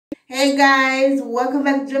Hey guys, welcome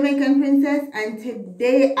back to Jamaican Princess, and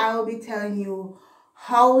today I'll be telling you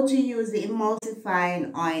how to use the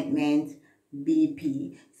Emulsifying Ointment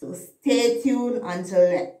BP. So stay tuned until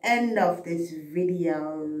the end of this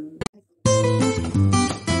video.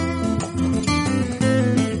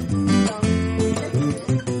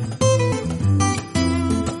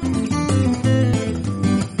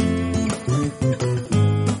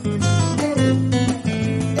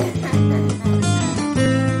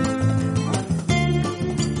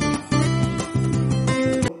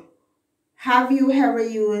 Have you ever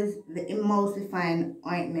used the Emulsifying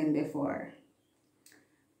Ointment before?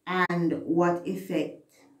 And what effect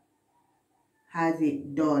has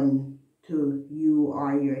it done to you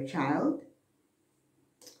or your child?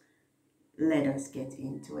 Let us get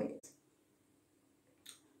into it.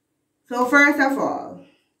 So first of all,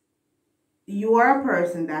 you are a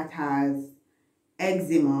person that has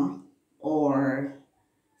eczema or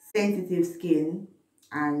sensitive skin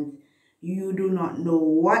and you do not know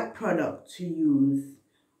what product to use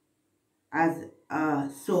as a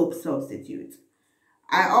soap substitute.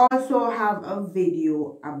 I also have a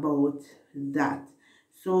video about that,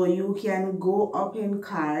 so you can go up in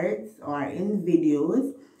cards or in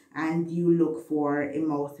videos and you look for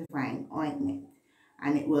emulsifying ointment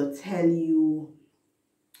and it will tell you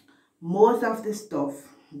most of the stuff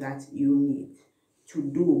that you need to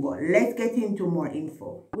do. But let's get into more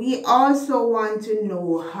info. We also want to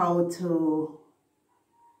know how to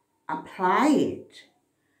apply it,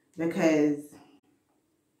 because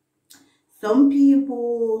some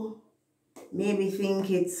people maybe think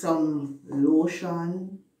it's some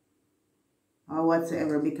lotion or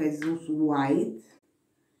whatsoever because it's white.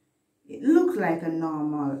 It looks like a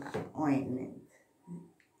normal ointment,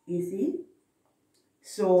 you see.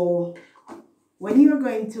 So when you're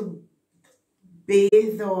going to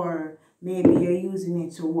bathe, or maybe you're using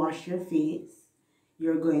it to wash your face,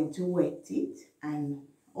 you're going to wet it,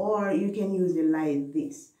 or you can use it like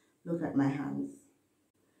this. Look at my hands.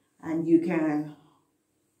 And you can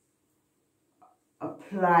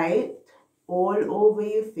apply it all over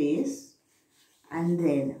your face, and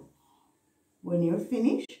then when you're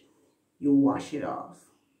finished, you wash it off.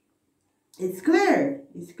 It's clear.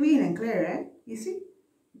 It's clean and clear, right? You see?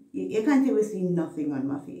 You can't even see nothing on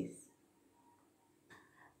my face.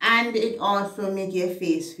 And it also makes your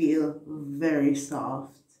face feel very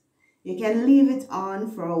soft. You can leave it on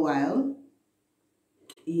for a while.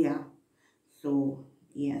 Yeah. So,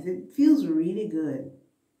 yes, it feels really good.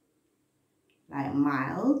 Like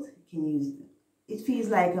mild. You can use it. Feels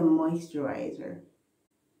like a moisturizer.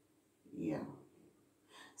 Yeah.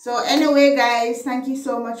 So anyway, guys, thank you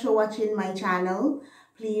so much for watching my channel.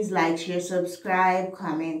 Please like, share, subscribe,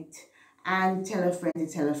 comment, and tell a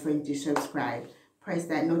friend to subscribe. Press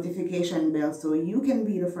that notification bell so you can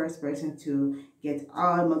be the first person to get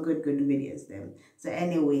all my good videos then. So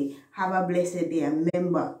anyway, have a blessed day, and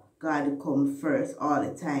remember, God come first all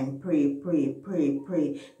the time. Pray, pray, pray,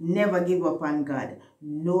 pray. Never give up on God.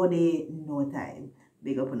 No day, no time.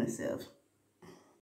 Big up on yourself.